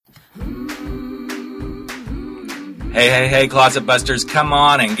Hey, Closet Busters, come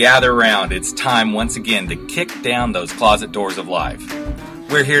on and gather around. It's time once again to kick down those closet doors of life.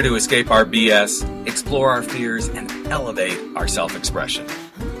 We're here to escape our BS, explore our fears, and elevate our self-expression.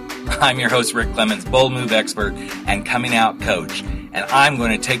 I'm your host, Rick Clemens, bold move expert and coming out coach, and I'm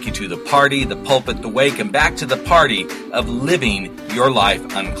going to take you to the party, the pulpit, the wake, and back to the party of living your life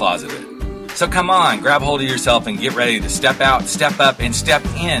uncloseted. So come on, grab hold of yourself and get ready to step out, step up, and step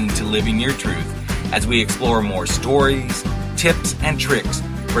into living your truth as we explore more stories, tips, and tricks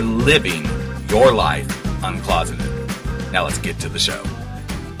for living your life uncloseted. Now let's get to the show.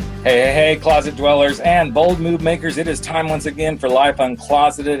 Hey, closet dwellers and bold move makers. It is time once again for Life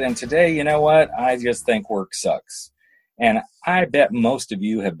Uncloseted. And today, you know what? I just think work sucks. And I bet most of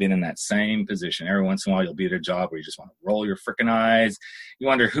you have been in that same position. Every once in a while, you'll be at a job where you just want to roll your freaking eyes. You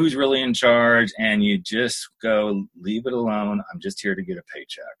wonder who's really in charge, and you just go, leave it alone. I'm just here to get a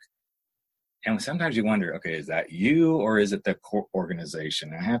paycheck. And sometimes you wonder, okay, is that you or is it the organization?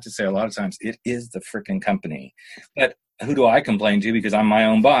 And I have to say, a lot of times it is the freaking company. But who do I complain to? Because I'm my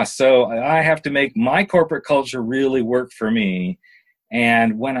own boss. So I have to make my corporate culture really work for me.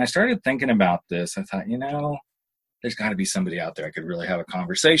 And when I started thinking about this, I thought, there's got to be somebody out there I could really have a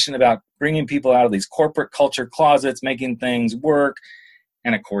conversation about bringing people out of these corporate culture closets, making things work.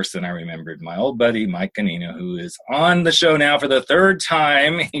 And of course, then I remembered my old buddy, Mike Ganino, who is on the show now for the third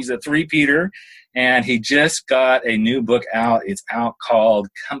time. He's a three-peater, and he just got a new book out. It's out called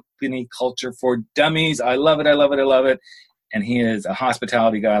Company Culture for Dummies. I love it. And he is a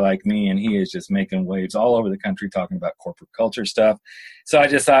hospitality guy like me, and he is just making waves all over the country talking about corporate culture stuff. So I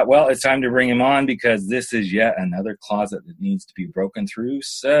just thought, well, it's time to bring him on because this is yet another closet that needs to be broken through.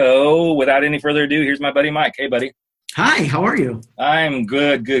 So without any further ado, here's my buddy Mike. Hey, buddy. Hi, how are you? I'm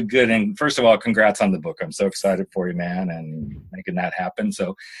good. And first of all, congrats on the book. I'm so excited for you, man, and making that happen.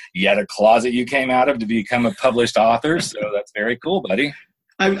 So yet a closet you came out of to become a published author. So that's very cool, buddy.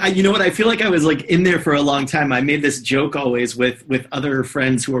 You know what? I feel like I was in there for a long time. I made this joke always with other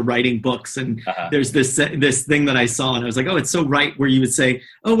friends who are writing books. And there's this thing that I saw and I was like, oh, it's so right, where you would say,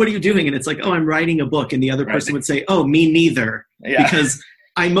 oh, what are you doing? And it's like, oh, I'm writing a book. And the other person would say, oh, me neither. Yeah. Because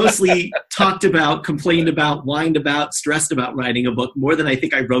I mostly talked about, complained about, whined about, stressed about writing a book more than I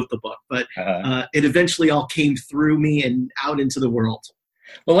think I wrote the book. But it eventually all came through me and out into the world.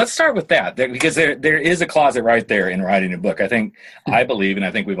 Well, let's start with that because there is a closet right there in writing a book. I believe, and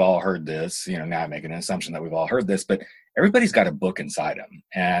I think we've all heard this, now I'm making an assumption that we've all heard this, but everybody's got a book inside them.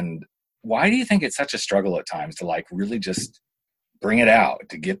 And why do you think it's such a struggle at times to really just bring it out,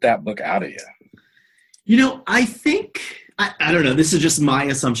 to get that book out of you? I think, I don't know, this is just my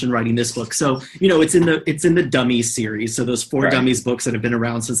assumption writing this book. So, it's in the Dummies series. So those four Dummies books that have been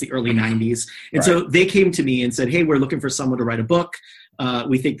around since the early 90s. And so they came to me and said, hey, we're looking for someone to write a book.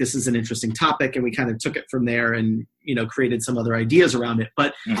 We think this is an interesting topic, and we kind of took it from there and, created some other ideas around it.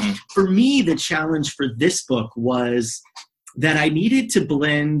 But for me, the challenge for this book was that I needed to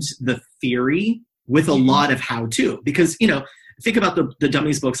blend the theory with a lot of how-to. Because, think about the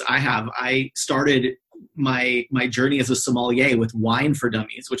Dummies books I have. I started my journey as a sommelier with Wine for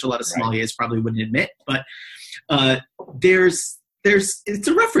Dummies, which a lot of sommeliers probably wouldn't admit. But it's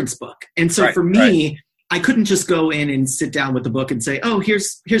a reference book. And so for me, I couldn't just go in and sit down with the book and say, oh,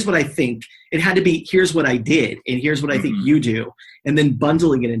 here's what I think. It had to be, here's what I did, and here's what I think you do, and then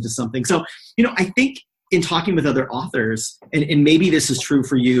bundling it into something. So, I think in talking with other authors, and maybe this is true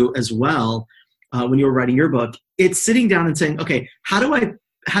for you as well, when you were writing your book, it's sitting down and saying, okay, how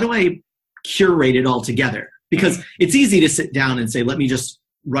do I curate it all together? Because it's easy to sit down and say, let me just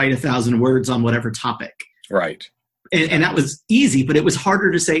write 1,000 words on whatever topic. Right. And that was easy, but it was harder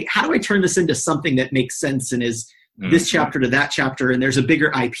to say, how do I turn this into something that makes sense and is this chapter to that chapter, and there's a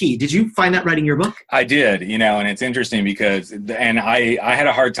bigger IP? Did you find that writing your book? I did, and it's interesting because, and I had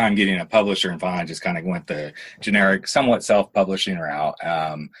a hard time getting a publisher, and finally I just kind of went the generic, somewhat self-publishing route.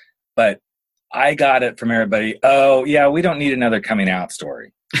 But I got it from everybody, oh, yeah, we don't need another coming out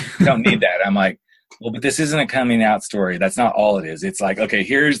story. We don't need that. I'm like, well, but this isn't a coming out story. That's not all it is. It's like, okay,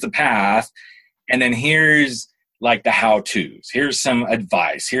 here's the path, and then here's the how-tos. Here's some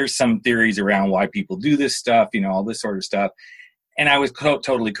advice. Here's some theories around why people do this stuff, all this sort of stuff. And I was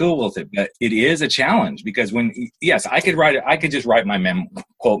totally cool with it. But it is a challenge because I could just write my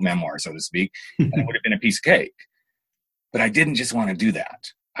quote memoir, so to speak, and it would have been a piece of cake. But I didn't just want to do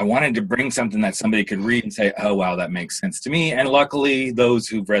that. I wanted to bring something that somebody could read and say, oh, wow, that makes sense to me. And luckily, those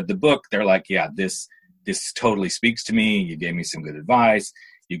who've read the book, they're like, yeah, this totally speaks to me. You gave me some good advice.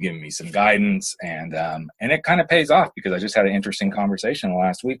 You give me some guidance, and it kind of pays off because I just had an interesting conversation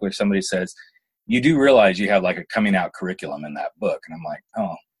last week where somebody says, you do realize you have a coming out curriculum in that book. And I'm like,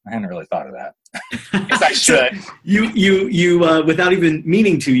 oh, I hadn't really thought of that. Yes, I should. you without even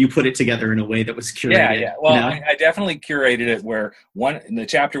meaning to, you put it together in a way that was curated. Yeah. Well, you know? I definitely curated it where the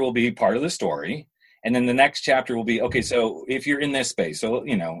chapter will be part of the story. And then the next chapter will be, okay, so if you're in this space, so,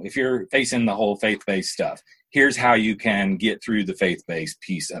 if you're facing the whole faith-based stuff, here's how you can get through the faith-based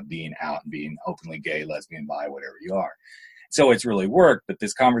piece of being out and being openly gay, lesbian, bi, whatever you are. So it's really worked. But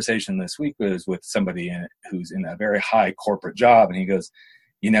this conversation this week was with somebody who's in a very high corporate job. And he goes,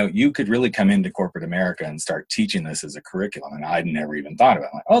 you could really come into corporate America and start teaching this as a curriculum. And I'd never even thought about it.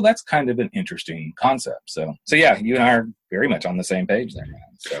 I'm like, oh, that's kind of an interesting concept. So yeah, you and I are very much on the same page there, man.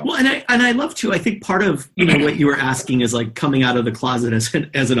 So. Well, and I love to, I think part of, what you were asking is like coming out of the closet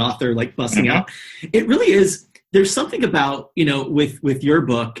as an author, like busting out. It really is. There's something about, with your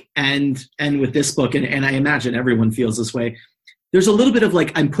book and with this book, and I imagine everyone feels this way. There's a little bit of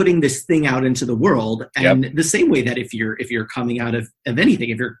like, I'm putting this thing out into the world. And the same way that if you're coming out of anything,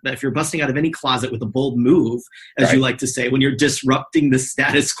 if you're busting out of any closet with a bold move, as you like to say, when you're disrupting the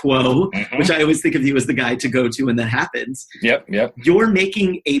status quo, which I always think of you as the guy to go to when that happens. You're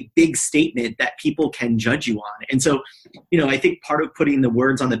making a big statement that people can judge you on. And so, I think part of putting the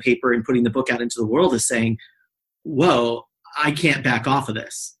words on the paper and putting the book out into the world is saying, whoa, I can't back off of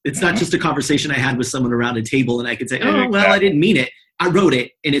this. It's not just a conversation I had with someone around a table and I could say, oh, well, I didn't mean it. I wrote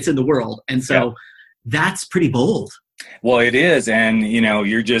it and it's in the world. And so that's pretty bold. Well, it is. And,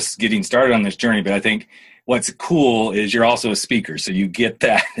 you're just getting started on this journey. But I think what's cool is you're also a speaker. So you get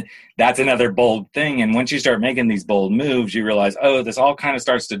that. That's another bold thing. And once you start making these bold moves, you realize, oh, this all kind of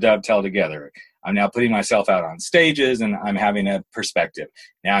starts to dovetail together. I'm now putting myself out on stages and I'm having a perspective.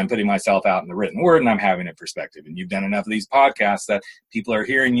 Now I'm putting myself out in the written word and I'm having a perspective. And you've done enough of these podcasts that people are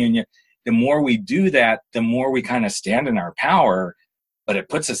hearing you. And the more we do that, the more we kind of stand in our power. But it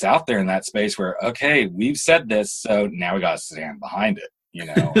puts us out there in that space where, okay, we've said this, so now we got to stand behind it.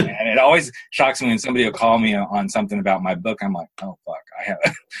 And it always shocks me when somebody will call me on something about my book. I'm like, oh,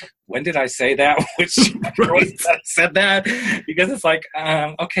 fuck, when did I say that? Which I said that? Because it's like,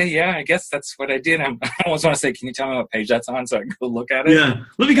 okay, yeah, I guess that's what I did. I almost want to say, can you tell me what page that's on so I can go look at it? Yeah.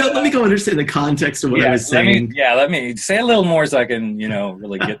 Let me go understand the context of what I was saying. Let me say a little more so I can,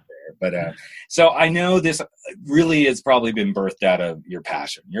 really get there. But so I know this really has probably been birthed out of your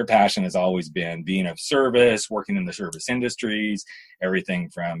passion. Your passion has always been being of service, working in the service industries, everything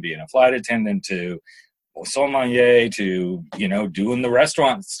from being a flight attendant to sommelier to, doing the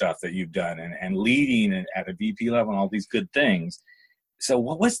restaurant stuff that you've done and leading at a VP level and all these good things. So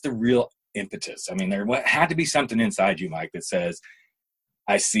what was the real impetus? I mean, there had to be something inside you, Mike, that says,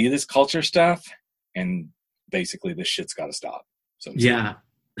 I see this culture stuff and basically this shit's got to stop. So yeah.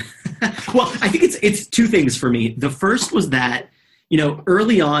 Well, I think it's two things for me. The first was that,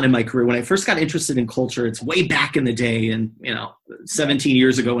 early on in my career, when I first got interested in culture, it's way back in the day and, 17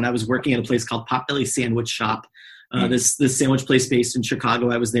 years ago when I was working at a place called Potbelly Sandwich Shop, this sandwich place based in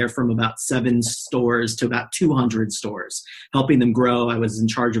Chicago. I was there from about 7 stores to about 200 stores, helping them grow. I was in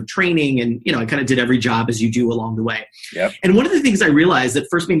charge of training and, I kind of did every job as you do along the way. Yep. And one of the things I realized that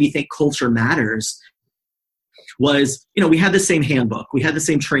first made me think culture matters was, we had the same handbook, we had the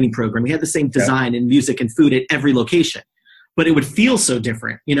same training program, we had the same design and music and food at every location, but it would feel so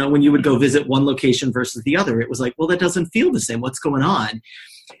different. When you would go visit one location versus the other, it was like, well, that doesn't feel the same. What's going on?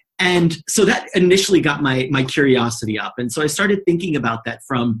 And so that initially got my curiosity up. And so I started thinking about that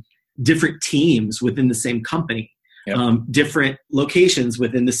from different teams within the same company, different locations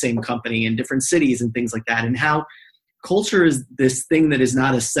within the same company in different cities and things like that. And how culture is this thing that is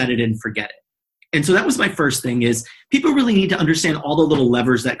not a set it and forget it. And so that was my first thing is people really need to understand all the little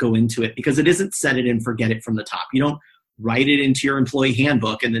levers that go into it because it isn't set it and forget it from the top. You don't write it into your employee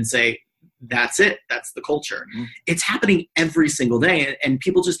handbook and then say, that's it. That's the culture. Mm-hmm. It's happening every single day. And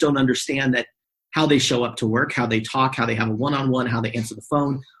people just don't understand that how they show up to work, how they talk, how they have a one-on-one, how they answer the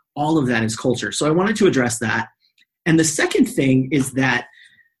phone, all of that is culture. So I wanted to address that. And the second thing is that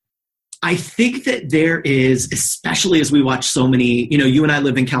I think that there is, especially as we watch so many, you and I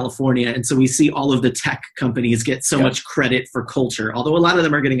live in California, and so we see all of the tech companies get so much credit for culture, although a lot of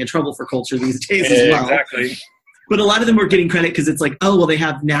them are getting in trouble for culture these days as well. Exactly. But a lot of them are getting credit because it's like, oh, well, they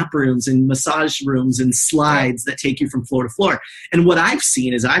have nap rooms and massage rooms and slides that take you from floor to floor. And what I've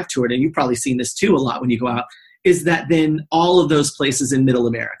seen as I've toured, and you've probably seen this too a lot when you go out, is that then all of those places in middle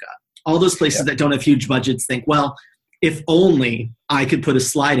America, all those places that don't have huge budgets think, well, if only I could put a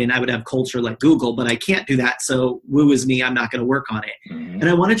slide in, I would have culture like Google, but I can't do that. So woo is me, I'm not going to work on it. Mm-hmm. And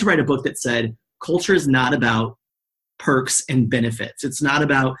I wanted to write a book that said, culture is not about perks and benefits. It's not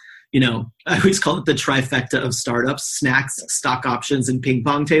about, I always call it the trifecta of startups, snacks, stock options, and ping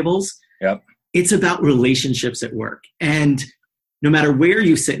pong tables. Yep. It's about relationships at work. And no matter where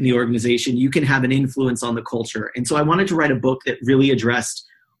you sit in the organization, you can have an influence on the culture. And so I wanted to write a book that really addressed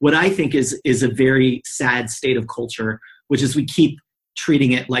what I think is a very sad state of culture, which is we keep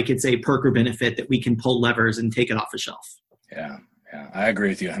treating it like it's a perk or benefit that we can pull levers and take it off the shelf. Yeah, I agree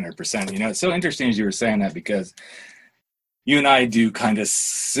with you 100%. It's so interesting as you were saying that, because you and I do kind of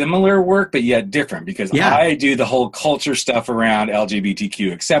similar work, but yet different, because I do the whole culture stuff around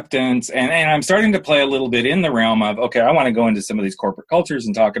LGBTQ acceptance. And I'm starting to play a little bit in the realm of, okay, I want to go into some of these corporate cultures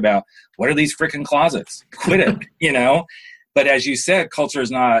and talk about what are these freaking closets? Quit it, But as you said, culture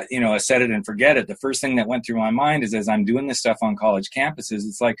is not, a set it and forget it. The first thing that went through my mind is, as I'm doing this stuff on college campuses,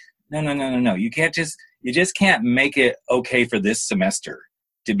 it's like, no. You just can't make it okay for this semester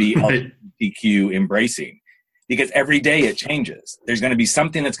to be LGBTQ embracing. Because every day it changes. There's going to be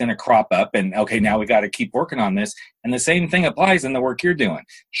something that's going to crop up, and okay, now we got to keep working on this. And the same thing applies in the work you're doing.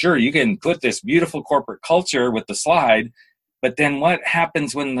 Sure, you can put this beautiful corporate culture with the slide, but then what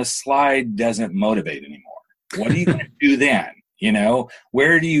happens when the slide doesn't motivate anymore? What are you going to do then?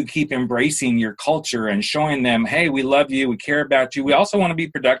 Where do you keep embracing your culture and showing them, hey, we love you, we care about you. We also want to be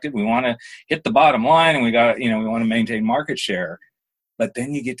productive. We want to hit the bottom line, and we want to maintain market share. But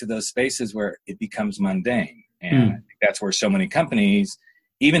then you get to those spaces where it becomes mundane. And I think that's where so many companies,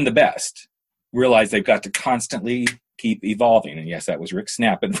 even the best, realize they've got to constantly keep evolving. And yes, that was Rick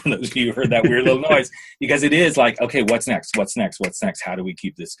snapping, for those of you who heard that weird little noise, because it is like, okay, what's next? How do we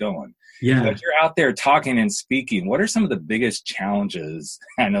keep this going? Yeah. But you're out there talking and speaking. What are some of the biggest challenges?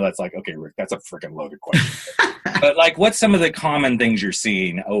 I know that's like, okay, Rick, that's a freaking loaded question. But like, what's some of the common things you're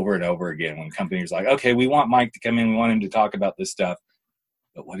seeing over and over again when companies are like, okay, we want Mike to come in, we want him to talk about this stuff,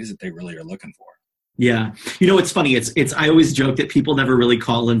 but what is it they really are looking for? Yeah. It's funny. I always joke that people never really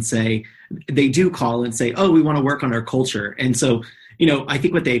call and say, they do call and say, oh, we want to work on our culture. And so, I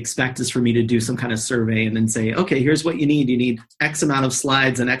think what they expect is for me to do some kind of survey and then say, okay, here's what you need. You need X amount of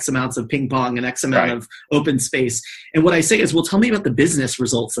slides and X amounts of ping pong and X amount of open space. And what I say is, well, tell me about the business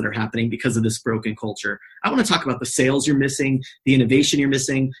results that are happening because of this broken culture. I want to talk about the sales you're missing, the innovation you're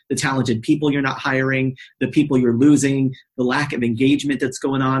missing, the talented people you're not hiring, the people you're losing, the lack of engagement that's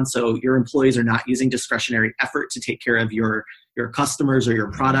going on. So your employees are not using discretionary effort to take care of your customers or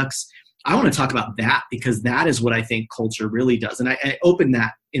your products. I want to talk about that, because that is what I think culture really does. And I open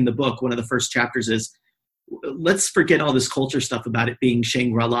that in the book. One of the first chapters is, let's forget all this culture stuff about it being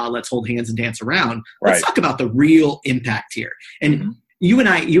Shangri-La, let's hold hands and dance around. Let's talk about the real impact here. And you and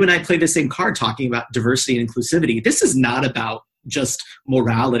I play the same card talking about diversity and inclusivity. This is not about just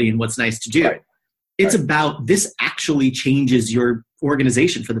morality and what's nice to do. It's about this actually changes your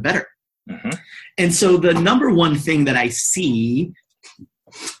organization for the better. And so the number one thing that I see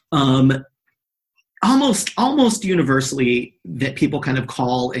almost universally that people kind of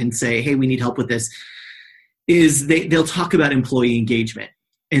call and say, hey, we need help with this, is they'll talk about employee engagement.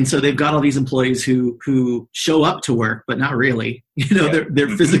 And so they've got all these employees who show up to work, but not really.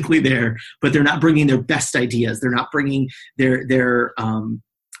 They're physically there, but they're not bringing their best ideas. They're not bringing their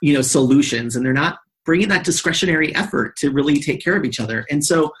solutions, and they're not bringing that discretionary effort to really take care of each other. And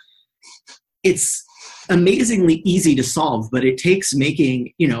so it's amazingly easy to solve, but it takes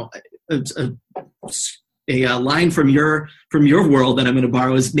making, a line from your world that I'm going to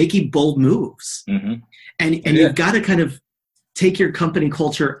borrow is making bold moves. And you've got to kind of take your company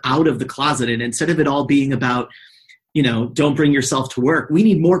culture out of the closet, and instead of it all being about, don't bring yourself to work, we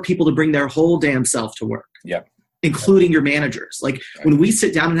need more people to bring their whole damn self to work, including your managers. Like when we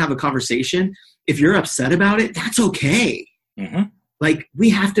sit down and have a conversation, if you're upset about it, that's okay. Like we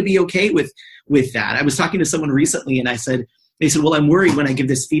have to be okay with that. I was talking to someone recently, and they said, well, I'm worried when I give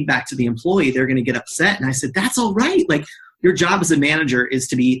this feedback to the employee, they're going to get upset. And I said, that's all right. Like your job as a manager is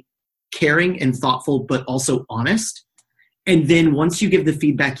to be caring and thoughtful, but also honest. And then once you give the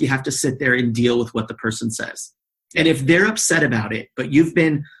feedback, you have to sit there and deal with what the person says. And if they're upset about it, but you've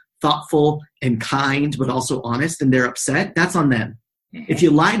been thoughtful and kind, but also honest, and they're upset, that's on them. If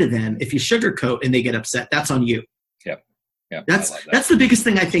you lie to them, if you sugarcoat and they get upset, that's on you. That's the biggest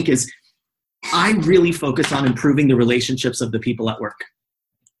thing I think is I really focus on improving the relationships of the people at work.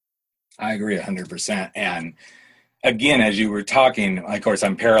 I agree 100%. And again, as you were talking, of course,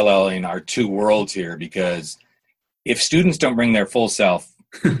 I'm paralleling our two worlds here, because if students don't bring their full self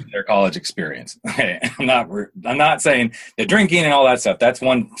to their college experience, okay, I'm not saying the drinking and all that stuff, that's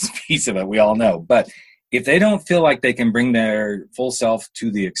one piece of it, we all know. But if they don't feel like they can bring their full self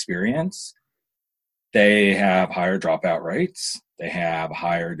to the experience, they have higher dropout rates, they have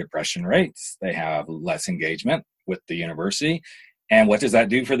higher depression rates, they have less engagement with the university. And what does that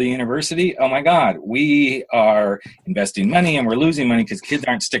do for the university? Oh my God, we are investing money and we're losing money because kids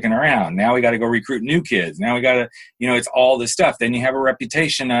aren't sticking around. Now we got to go recruit new kids. Now we got to, it's all this stuff. Then you have a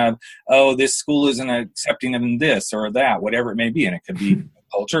reputation of, oh, this school isn't accepting of this or that, whatever it may be. And it could be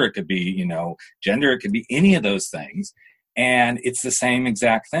culture, it could be, gender, it could be any of those things. And it's the same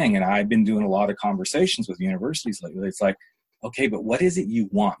exact thing. And I've been doing a lot of conversations with universities lately. It's like, okay, but what is it you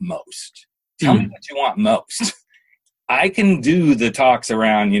want most? Tell me what you want most. I can do the talks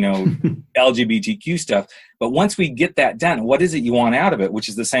around, LGBTQ stuff, but once we get that done, what is it you want out of it? Which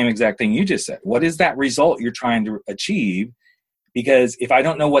is the same exact thing you just said. What is that result you're trying to achieve? Because if I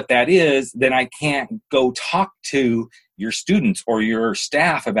don't know what that is, then I can't go talk to your students or your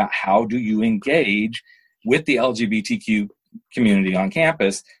staff about how do you engage with the LGBTQ community on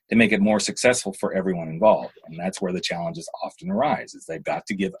campus to make it more successful for everyone involved. And that's where the challenges often arise, is they've got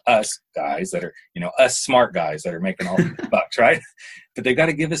to give us guys that are, us smart guys that are making all the bucks, right? But they've got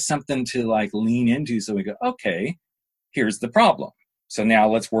to give us something to lean into, so we go, okay, here's the problem. So now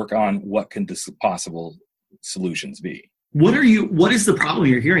let's work on what can the possible solutions be. What is the problem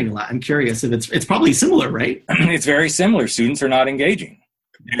you're hearing a lot? I'm curious if it's probably similar, right? It's very similar. Students are not engaging.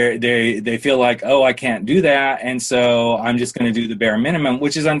 They feel like, oh, I can't do that, and so I'm just going to do the bare minimum,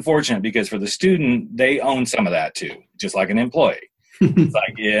 which is unfortunate because for the student, they own some of that too, just like an employee. It's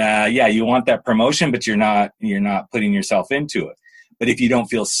like, yeah, you want that promotion, but you're not putting yourself into it. But if you don't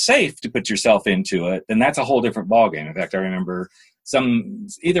feel safe to put yourself into it, then that's a whole different ballgame. In fact, I remember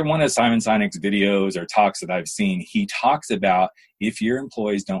either one of Simon Sinek's videos or talks that I've seen, he talks about if your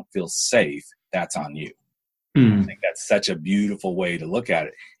employees don't feel safe, that's on you. I think that's such a beautiful way to look at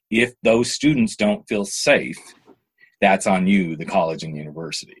it. If those students don't feel safe, that's on you, the college and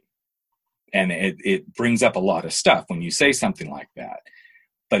university. And it brings up a lot of stuff when you say something like that.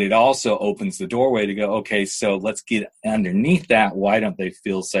 But it also opens the doorway to go, okay, so let's get underneath that. Why don't they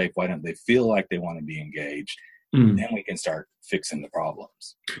feel safe? Why don't they feel like they want to be engaged? Then we can start fixing the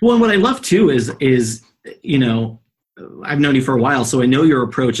problems. Well, and what I love too is I've known you for a while, so I know your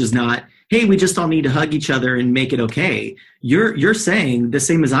approach is not, hey, we just all need to hug each other and make it okay. You're saying the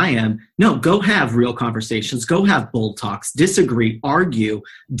same as I am. No, go have real conversations. Go have bold talks. Disagree, argue,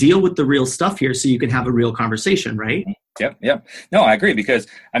 deal with the real stuff here so you can have a real conversation, right? Yep. No, I agree, because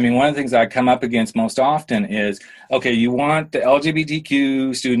one of the things I come up against most often is, okay, you want the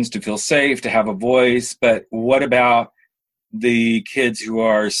LGBTQ students to feel safe, to have a voice, but what about the kids who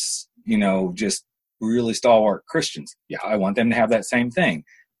are, just really stalwart Christians? Yeah, I want them to have that same thing.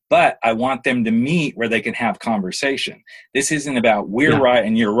 But I want them to meet where they can have conversation. This isn't about we're right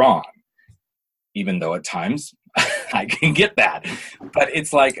and you're wrong, even though at times I can get that. But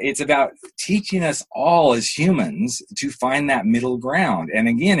it's about teaching us all as humans to find that middle ground. And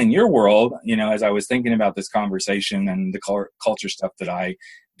again, in your world, as I was thinking about this conversation and the culture stuff that I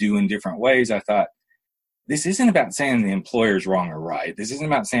do in different ways, I thought, this isn't about saying the employer's wrong or right. This isn't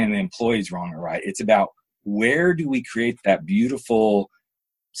about saying the employee's wrong or right. It's about where do we create that beautiful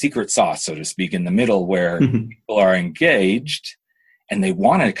secret sauce, so to speak, in the middle where people are engaged and they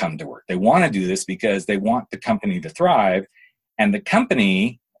want to come to work. They want to do this because they want the company to thrive, and the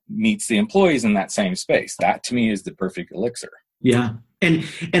company meets the employees in that same space. That to me is the perfect elixir. Yeah. And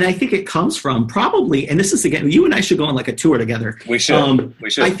I think it comes from probably, and this is again, you and I should go on like a tour together. We should.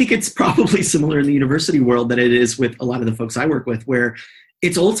 I think it's probably similar in the university world that it is with a lot of the folks I work with, where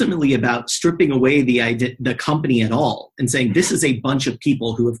it's ultimately about stripping away the company at all and saying this is a bunch of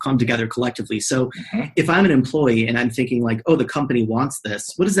people who have come together collectively. So if I'm an employee and I'm thinking like, oh, the company wants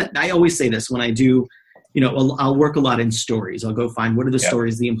this, what is that? I always say this when I do, I'll work a lot in stories. I'll go find what are the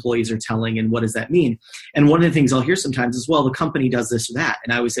stories the employees are telling and what does that mean? And one of the things I'll hear sometimes is, well, the company does this or that.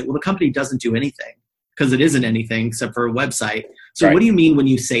 And I always say, well, the company doesn't do anything because it isn't anything except for a website. So what do you mean when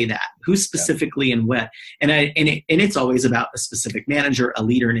you say that? Who specifically and what? And it's always about a specific manager, a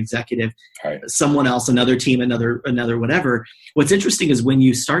leader, an executive, someone else, another team, another whatever. What's interesting is when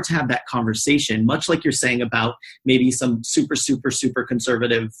you start to have that conversation, much like you're saying about maybe some super, super, super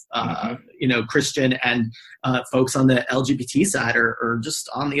conservative, Christian and folks on the LGBT side or just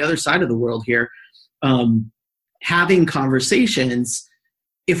on the other side of the world here, having conversations.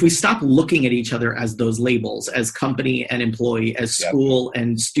 If we stop looking at each other as those labels, as company and employee, as school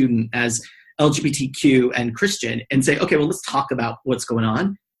and student, as LGBTQ and Christian, and say, okay, well, let's talk about what's going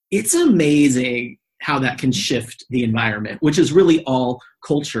on. It's amazing how that can shift the environment, which is really all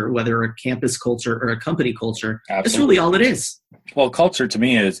culture, whether a campus culture or a company culture. Absolutely. That's really all it is. Well, culture to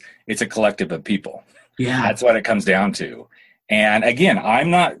me it's a collective of people. Yeah. That's what it comes down to. And again, I'm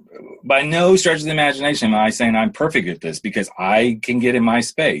not, by no stretch of the imagination am I saying I'm perfect at this, because I can get in my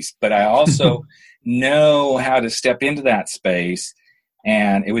space, but I also know how to step into that space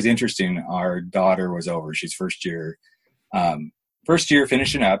And it was interesting. Our daughter was over. She's first year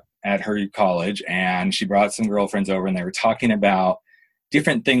finishing up at her college, and she brought some girlfriends over, and they were talking about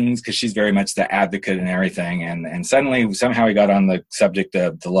different things because she's very much the advocate and everything. And suddenly, somehow we got on the subject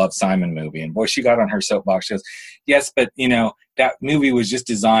of the Love, Simon movie. And boy, she got on her soapbox. She goes, yes, but that movie was just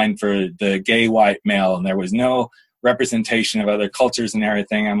designed for the gay white male, and there was no representation of other cultures and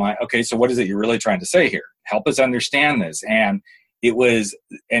everything. I'm like, okay, so what is it you're really trying to say here? Help us understand this. And it was,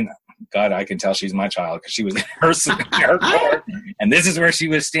 and God, I can tell she's my child because she was in her court, and this is where she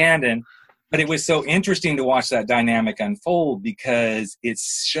was standing. But it was so interesting to watch that dynamic unfold because it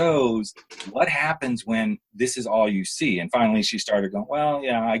shows what happens when this is all you see. And finally she started going, well,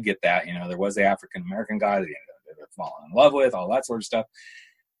 yeah, I get that. There was the African-American guy that they were falling in love with, all that sort of stuff.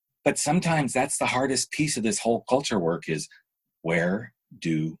 But sometimes that's the hardest piece of this whole culture work is where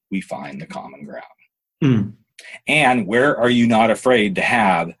do we find the common ground? Mm. And where are you not afraid to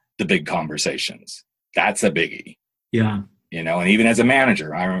have the big conversations? That's a biggie. Yeah. And even as a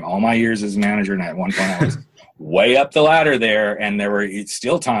manager, I remember all my years as a manager, and at one point I was way up the ladder there, and there were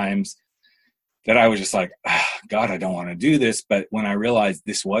still times that I was just like, God, I don't want to do this. But when I realized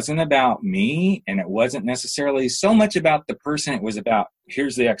this wasn't about me, and it wasn't necessarily so much about the person, it was about,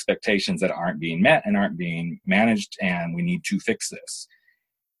 here's the expectations that aren't being met and aren't being managed, and we need to fix this.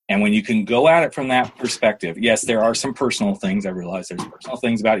 And when you can go at it from that perspective, yes, there are some personal things. I realize there's personal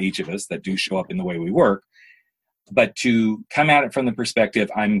things about each of us that do show up in the way we work. But to come at it from the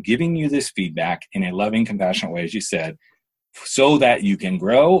perspective, I'm giving you this feedback in a loving, compassionate way, as you said, so that you can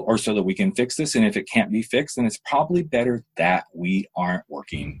grow or so that we can fix this. And if it can't be fixed, then it's probably better that we aren't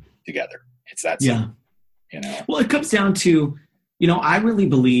working together. It's that simple. Well, it comes down to, I really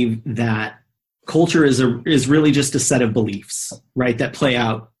believe that culture is really just a set of beliefs, right, that play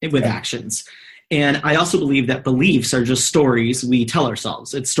out with actions. And I also believe that beliefs are just stories we tell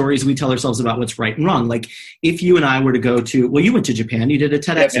ourselves. It's stories we tell ourselves about what's right and wrong. Like if you and I were to go to, well, you went to Japan, you did a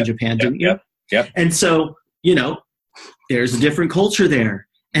TEDx in Japan, didn't you? Yep. And so, there's a different culture there.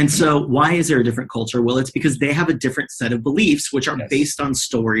 And so why is there a different culture? Well, it's because they have a different set of beliefs, which are based on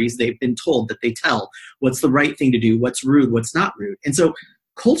stories they've been told that they tell. What's the right thing to do? What's rude? What's not rude? And so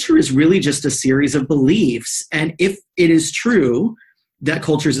culture is really just a series of beliefs. And if it is true that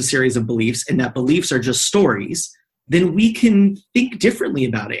culture is a series of beliefs and that beliefs are just stories, then we can think differently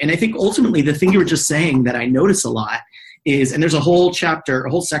about it. And I think ultimately the thing you were just saying that I notice a lot is, and there's a whole chapter,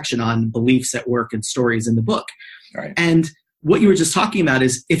 a whole section on beliefs at work and stories in the book. Right. And what you were just talking about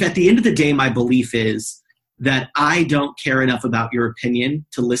is if at the end of the day my belief is that I don't care enough about your opinion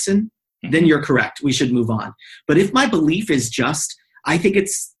to listen, then you're correct. We should move on. But if my belief is just, I think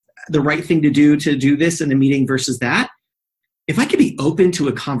it's the right thing to do this in a meeting versus that, if I could be open to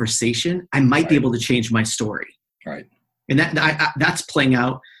a conversation, I might be able to change my story. Right. And that's playing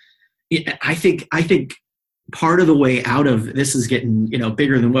out. I think part of the way out of this is getting,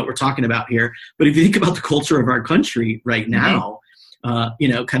 bigger than what we're talking about here. But if you think about the culture of our country right now,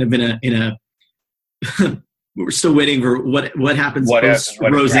 kind of in a we're still waiting for what happens post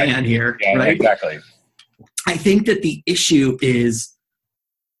Roseanne here. Yeah, right? Exactly. I think that the issue is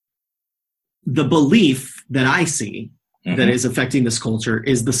the belief that I see that is affecting this culture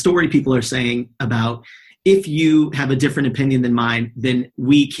is the story people are saying about if you have a different opinion than mine, then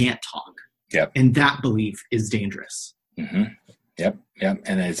we can't talk. Yep. And that belief is dangerous. Mm-hmm. Yep.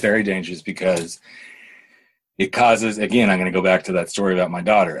 And it's very dangerous because it causes, again, I'm going to go back to that story about my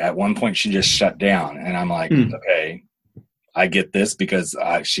daughter. At one point, she just shut down. And I'm like, okay, I get this because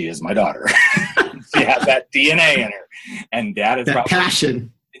she is my daughter. She has that DNA in her. And dad is that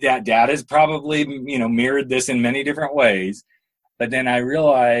passion. Dad has probably, mirrored this in many different ways. But then I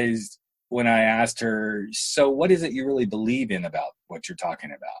realized when I asked her, so what is it you really believe in about what you're talking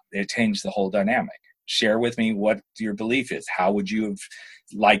about? It changed the whole dynamic. Share with me what your belief is. How would you have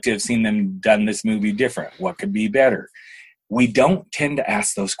liked to have seen them done this movie different? What could be better? We don't tend to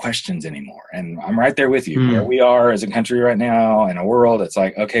ask those questions anymore. And I'm right there with you. Where we are as a country right now in a world, it's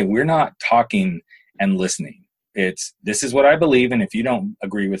like, okay, we're not talking and listening. It's, this is what I believe, and if you don't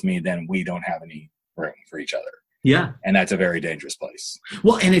agree with me, then we don't have any room for each other. Yeah. And that's a very dangerous place.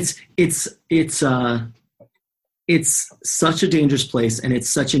 Well, and it's such a dangerous place, and it's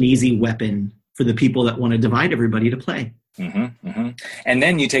such an easy weapon for the people that want to divide everybody to play. And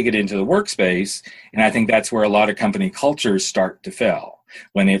then you take it into the workspace, and I think that's where a lot of company cultures start to fail.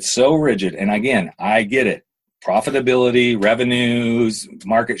 When it's so rigid, and again, I get it. Profitability, revenues,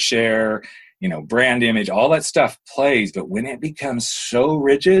 market share, brand image, all that stuff plays. But when it becomes so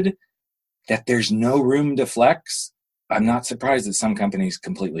rigid that there's no room to flex, I'm not surprised that some companies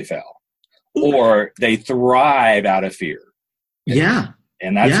completely fail. Or they thrive out of fear. Yeah.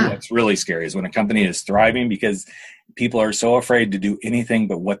 And that's what's really scary, is when a company is thriving because people are so afraid to do anything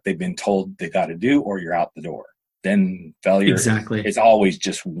but what they've been told they got to do, or you're out the door. Then failure is always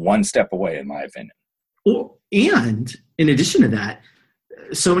just one step away, in my opinion. Well, and in addition to that,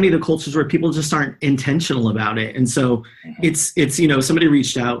 so many of the cultures where people just aren't intentional about it. And so it's, somebody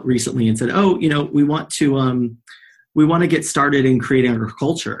reached out recently and said, oh, we want to get started in creating our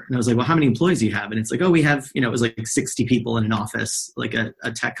culture. And I was like, well, how many employees do you have? And it's like, oh, we have, it was like 60 people in an office, like a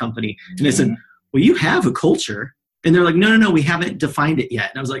tech company. And I said, well, you have a culture. And they're like, no, we haven't defined it yet.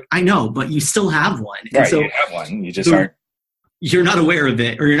 And I was like, I know, but you still have one. And right, so you have one. You just aren't. You're not aware of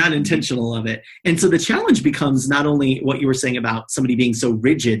it, or you're not intentional of it. And so the challenge becomes not only what you were saying about somebody being so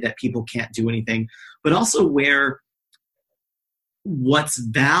rigid that people can't do anything, but also where what's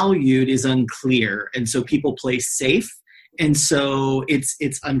valued is unclear. And so people play safe. And so it's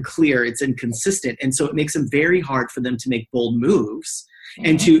unclear, it's inconsistent. And so it makes it very hard for them to make bold moves.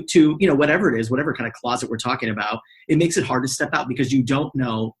 And to whatever it is, whatever kind of closet we're talking about, it makes it hard to step out because you don't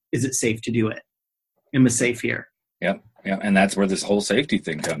know, is it safe to do it? Am I safe here? Yep. Yeah, and that's where this whole safety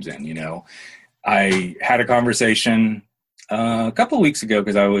thing comes in. I had a conversation a couple of weeks ago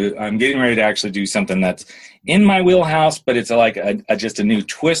because I'm getting ready to actually do something that's in my wheelhouse, but it's like just a new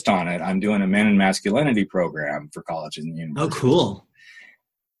twist on it. I'm doing a men and masculinity program for colleges and universities. Oh, cool.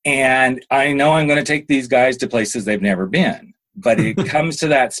 And I know I'm going to take these guys to places they've never been, but it comes to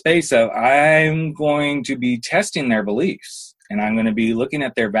that space of I'm going to be testing their beliefs, and I'm going to be looking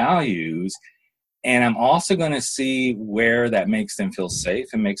at their values. And I'm also going to see where that makes them feel safe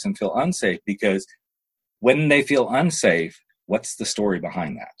and makes them feel unsafe, because when they feel unsafe, what's the story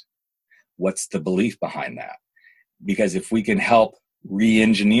behind that? What's the belief behind that? Because if we can help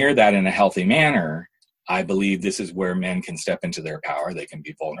re-engineer that in a healthy manner, I believe this is where men can step into their power. They can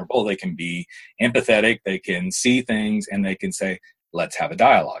be vulnerable. They can be empathetic. They can see things, and they can say, let's have a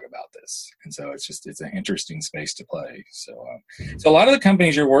dialogue about this. And so it's an interesting space to play. So a lot of the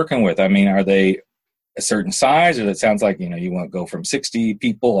companies you're working with, are they a certain size, or that sounds like, you want to go from 60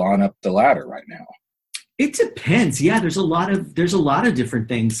 people on up the ladder right now? It depends. Yeah, there's a lot of different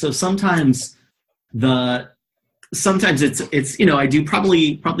things. So sometimes it's I do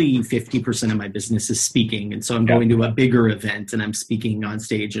probably 50% of my business is speaking. And so I'm going to a bigger event and I'm speaking on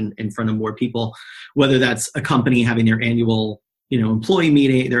stage in front of more people, whether that's a company having their annual employee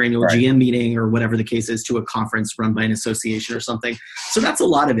meeting, their annual GM meeting, or whatever the case is, to a conference run by an association or something. So that's a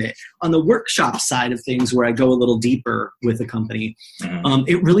lot of it. On the workshop side of things, where I go a little deeper with a company,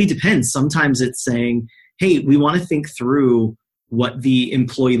 it really depends. Sometimes it's saying, hey, we want to think through what the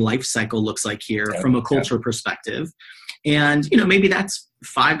employee life cycle looks like here from a culture perspective. And, maybe that's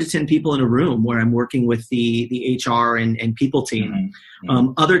 5 to 10 people in a room where I'm working with the HR and people team.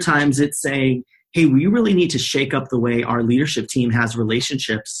 Other times it's saying, hey, we really need to shake up the way our leadership team has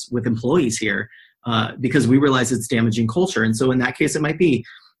relationships with employees here, because we realize it's damaging culture. And so in that case, it might be,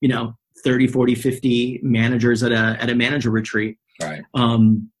 30, 40, 50 managers at a manager retreat. Right.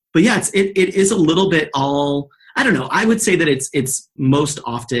 But yeah, it is a little bit all, I don't know. I would say that it's most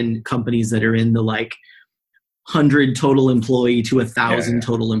often companies that are in the 100 total employee to 1,000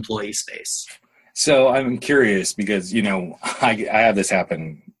 total employee space. So I'm curious because, I have this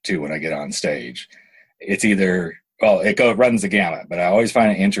happen too when I get on stage. It's either, it runs the gamut, but I always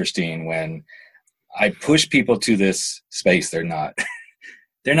find it interesting when I push people to this space. They're not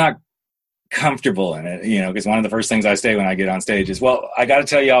comfortable in it, because one of the first things I say when I get on stage is, well, I got to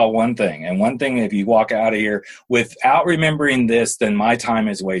tell y'all one thing. And one thing, if you walk out of here without remembering this, then my time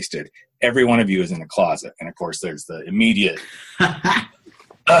is wasted. Every one of you is in a closet. And of course, there's the immediate,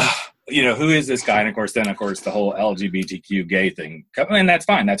 who is this guy? And of course, the whole LGBTQ gay thing. And that's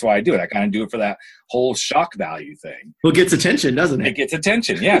fine. That's why I do it. I kind of do it for that whole shock value thing. Well, it gets attention, doesn't it? It gets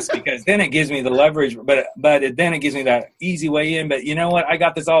attention, yes, because then it gives me the leverage, but then it gives me that easy way in. But you know what? I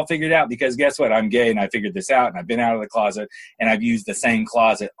got this all figured out because guess what? I'm gay and I figured this out and I've been out of the closet and I've used the same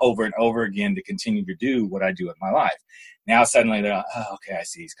closet over and over again to continue to do what I do in my life. Now suddenly they're like, oh, okay, I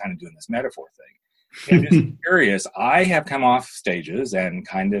see. He's kind of doing this metaphor thing. I'm just curious. I have come off stages and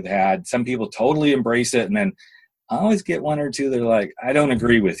kind of had some people totally embrace it. And then I always get one or two that are like, I don't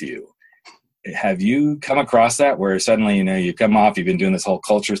agree with you. Have you come across that where suddenly, you come off, you've been doing this whole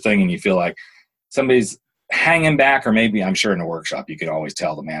culture thing and you feel like somebody's hanging back, or maybe I'm sure in a workshop, you can always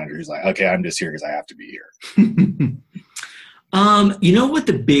tell the manager who's like, okay, I'm just here because I have to be here. What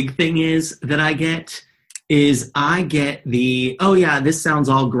the big thing is that I get the, oh yeah, this sounds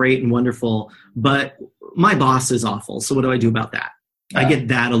all great and wonderful, but my boss is awful. So what do I do about that? I get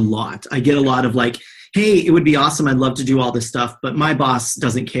that a lot. I get a lot of hey, it would be awesome. I'd love to do all this stuff, but my boss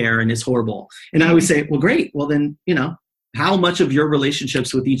doesn't care and is horrible. And I always say, well, great. Well, then, how much of your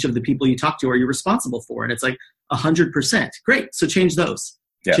relationships with each of the people you talk to are you responsible for? And it's like 100%. Great. So change those.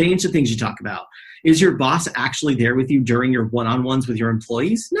 Yeah. Change the things you talk about. Is your boss actually there with you during your one-on-ones with your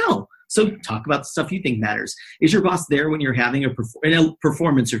employees? No. So talk about the stuff you think matters. Is your boss there when you're having a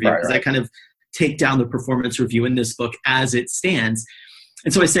performance review? Because I kind of take down the performance review in this book as it stands.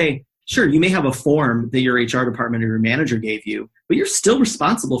 And so I say, sure, you may have a form that your HR department or your manager gave you, but you're still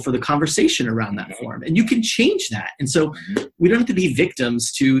responsible for the conversation around that form, and you can change that. And so we don't have to be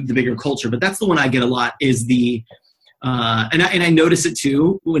victims to the bigger culture, but that's the one I get a lot is the, and I notice it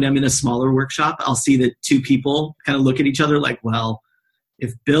too, when I'm in a smaller workshop, I'll see that two people kind of look at each other like, well,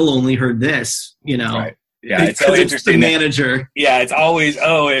 if Bill only heard this, you know, right. Yeah, it's so interesting. The manager. It's always,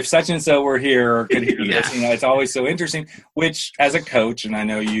 if such and so were here or could hear this, you know, it's always so interesting, which as a coach, and I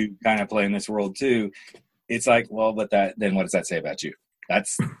know you kind of play in this world too, it's like, well, but then what does that say about you?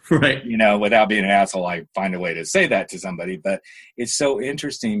 That's right. You know, without being an asshole, I find a way to say that to somebody, but it's so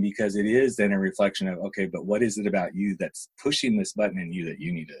interesting because it is then a reflection of, okay, but what is it about you that's pushing this button in you that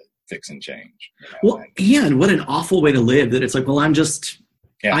you need to fix and change? You know? Well, and what an awful way to live that it's like, well,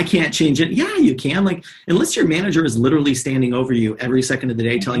 I can't change it. Yeah, you can. Like, unless your manager is literally standing over you every second of the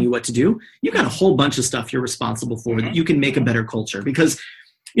day telling you what to do, you got a whole bunch of stuff you're responsible for that you can make a better culture. Because,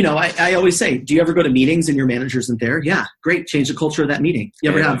 you know, I always say, do you ever go to meetings and your manager isn't there? Yeah, great. Change the culture of that meeting. You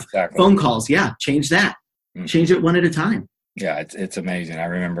ever have phone calls? Yeah, change that. Change it one at a time. Yeah, it's amazing. I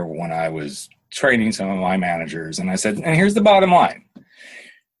remember when I was training some of my managers and I said, and here's the bottom line.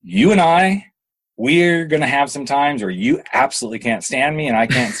 You and I, we're going to have some times where you absolutely can't stand me and I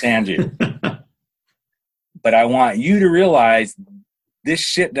can't stand you. But I want you to realize this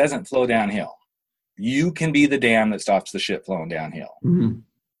shit doesn't flow downhill. You can be the dam that stops the shit flowing downhill. Mm-hmm.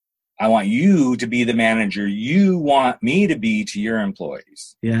 I want you to be the manager you want me to be to your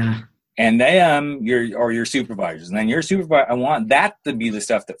employees. Yeah. And them, your supervisors. And then your supervisor, I want that to be the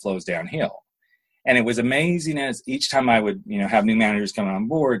stuff that flows downhill. And it was amazing as each time I would, you know, have new managers coming on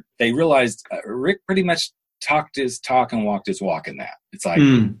board, they realized Rick pretty much talked his talk and walked his walk in that. It's like,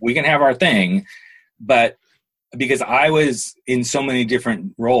 we can have our thing, but because I was in so many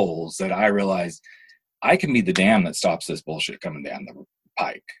different roles that I realized I can be the dam that stops this bullshit coming down the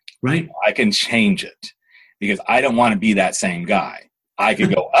pike. Right. I can change it because I don't want to be that same guy. I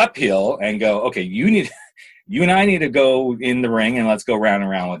could go uphill and go, okay, you and I need to go in the ring and let's go round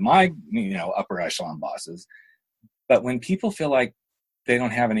and round with my, you know, upper echelon bosses. But when people feel like they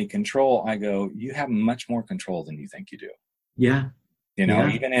don't have any control, I go, you have much more control than you think you do. Yeah. You know,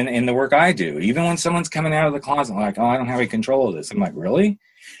 even in the work I do, even when someone's coming out of the closet like, oh, I don't have any control of this. I'm like, really?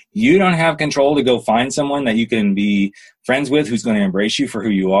 You don't have control to go find someone that you can be friends with who's going to embrace you for who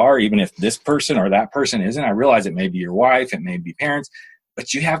you are, even if this person or that person isn't. I realize it may be your wife, it may be parents,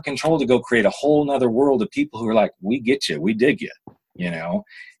 but you have control to go create a whole nother world of people who are like, we get you, we dig you, you know?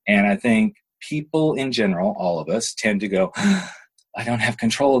 And I think people in general, all of us, tend to go, I don't have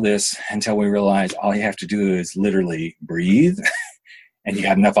control of this, until we realize all you have to do is literally breathe and you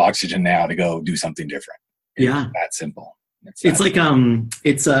got enough oxygen now to go do something different. Yeah. It's that simple. It's like,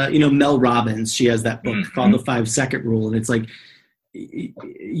 you know, Mel Robbins, she has that book called The 5-Second Rule. And it's like,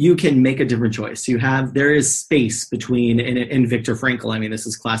 you can make a different choice. There is space between, and Viktor Frankl, I mean, this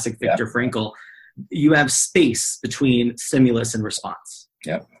is classic Viktor Frankl. You have space between stimulus and response.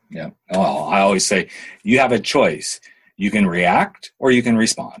 Yep. Well, I always say you have a choice. You can react or you can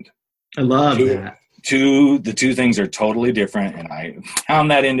respond. I love that. The two things are totally different, and I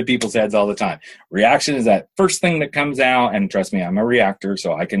pound that into people's heads all the time. Reaction is that first thing that comes out, and trust me, I'm a reactor,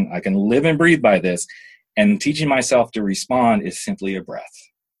 so I can live and breathe by this. And teaching myself to respond is simply a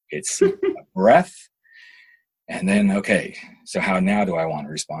breath. It's a breath, and then, okay, so how now do I want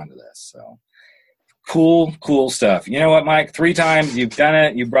to respond to this? So cool stuff. You know what, Mike? 3 times you've done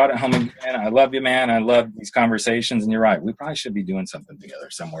it. You brought it home again. I love you, man. I love these conversations, and you're right. We probably should be doing something together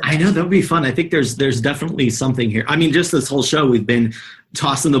somewhere. I know, that would be fun. I think there's definitely something here. I mean, just this whole show, we've been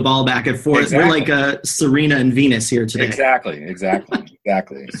tossing the ball back and forth. Exactly. We're like Serena and Venus here today.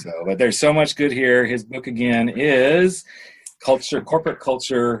 Exactly. So, but there's so much good here. His book again is Corporate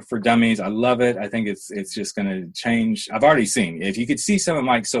Culture for Dummies. I love it. I think it's just going to change. I've already seen, if you could see some of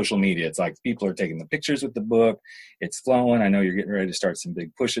Mike's social media, it's like people are taking the pictures with the book. It's flowing. I know you're getting ready to start some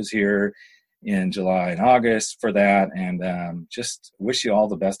big pushes here in July and August for that. And just wish you all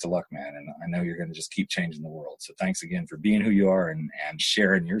the best of luck, man. And I know you're going to just keep changing the world. So thanks again for being who you are and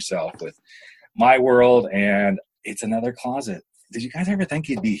sharing yourself with my world. And it's another closet. Did you guys ever think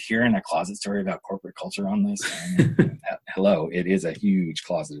you'd be hearing a closet story about corporate culture on this? Hello, it is a huge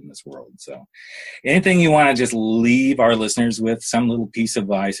closet in this world. So anything you want to just leave our listeners with, some little piece of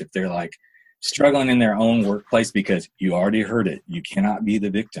advice, if they're like, struggling in their own workplace, because you already heard it. You cannot be the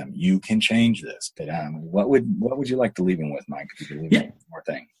victim. You can change this. But what would you like to leave him with, Mike? If you could leave him with one more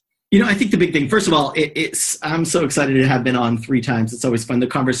thing. I think the big thing, first of all, I'm so excited to have been on 3 times. It's always fun. The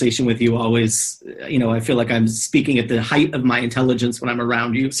conversation with you always, I feel like I'm speaking at the height of my intelligence when I'm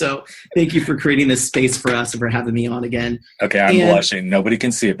around you. So thank you for creating this space for us and for having me on again. Okay, I'm blushing. Nobody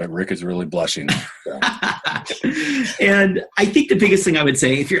can see it, but Rick is really blushing. So. And I think the biggest thing I would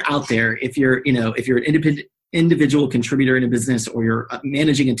say, if you're out there, if you're an independent individual contributor in a business, or you're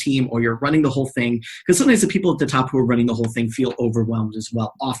managing a team, or you're running the whole thing, because sometimes the people at the top who are running the whole thing feel overwhelmed as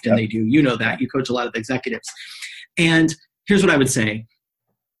well. Often they do. You know that. You coach a lot of executives. And here's what I would say.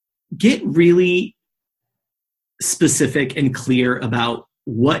 Get really specific and clear about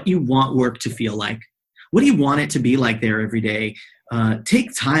what you want work to feel like. What do you want it to be like there every day?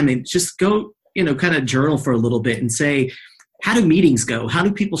 Take time and just go, kind of journal for a little bit and say, how do meetings go? How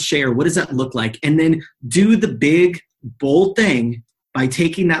do people share? What does that look like? And then do the big, bold thing by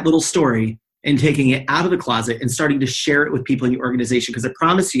taking that little story and taking it out of the closet and starting to share it with people in your organization. Because I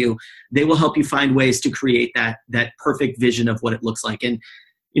promise you, they will help you find ways to create that perfect vision of what it looks like. And,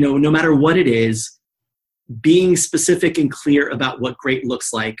 no matter what it is, being specific and clear about what great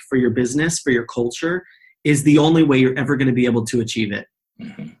looks like for your business, for your culture, is the only way you're ever going to be able to achieve it.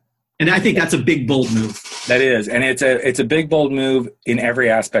 Mm-hmm. And I think that's a big, bold move. That is. And it's a big, bold move in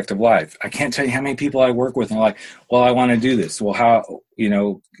every aspect of life. I can't tell you how many people I work with and they're like, well, I want to do this. Well, how,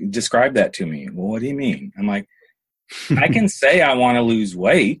 describe that to me. Well, what do you mean? I'm like, I can say I want to lose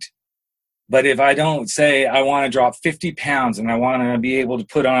weight, but if I don't say I want to drop 50 pounds and I want to be able to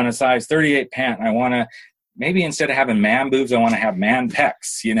put on a size 38 pant, and I want to, maybe instead of having man boobs, I want to have man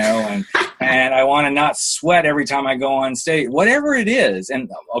pecs, and I want to not sweat every time I go on stage, whatever it is.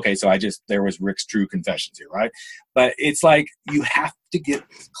 And okay, so there was Rick's true confessions here, right? But it's like, you have to get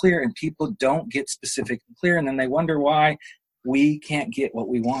clear, and people don't get specific and clear. And then they wonder why we can't get what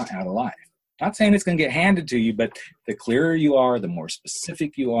we want out of life. Not saying it's going to get handed to you, but the clearer you are, the more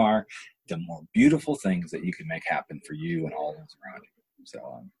specific you are, the more beautiful things that you can make happen for you and all those around you.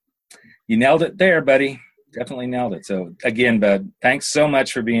 So you nailed it there, buddy. Definitely nailed it. So again, bud, thanks so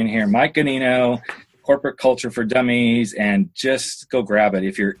much for being here. Mike Ganino, Corporate Culture for Dummies, and just go grab it.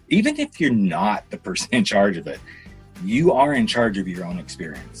 Even if you're not the person in charge of it, you are in charge of your own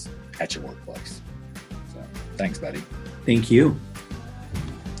experience at your workplace. So thanks, buddy. Thank you.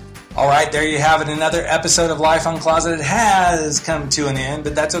 All right, there you have it. Another episode of Life Uncloseted has come to an end,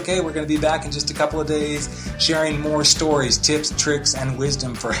 but that's okay. We're going to be back in just a couple of days sharing more stories, tips, tricks, and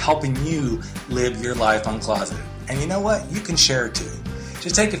wisdom for helping you live your life uncloseted. And you know what? You can share too.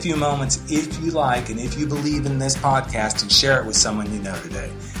 Just take a few moments if you like and if you believe in this podcast and share it with someone you know today.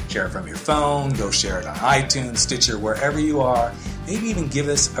 Share it from your phone, go share it on iTunes, Stitcher, wherever you are. Maybe even give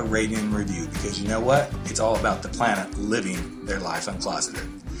us a rating and review, because you know what? It's all about the planet living their life uncloseted.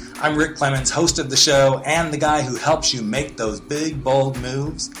 I'm Rick Clemens, host of the show and the guy who helps you make those big, bold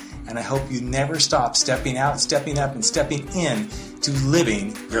moves. And I hope you never stop stepping out, stepping up, and stepping in to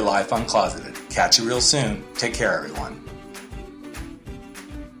living your life uncloseted. Catch you real soon. Take care, everyone.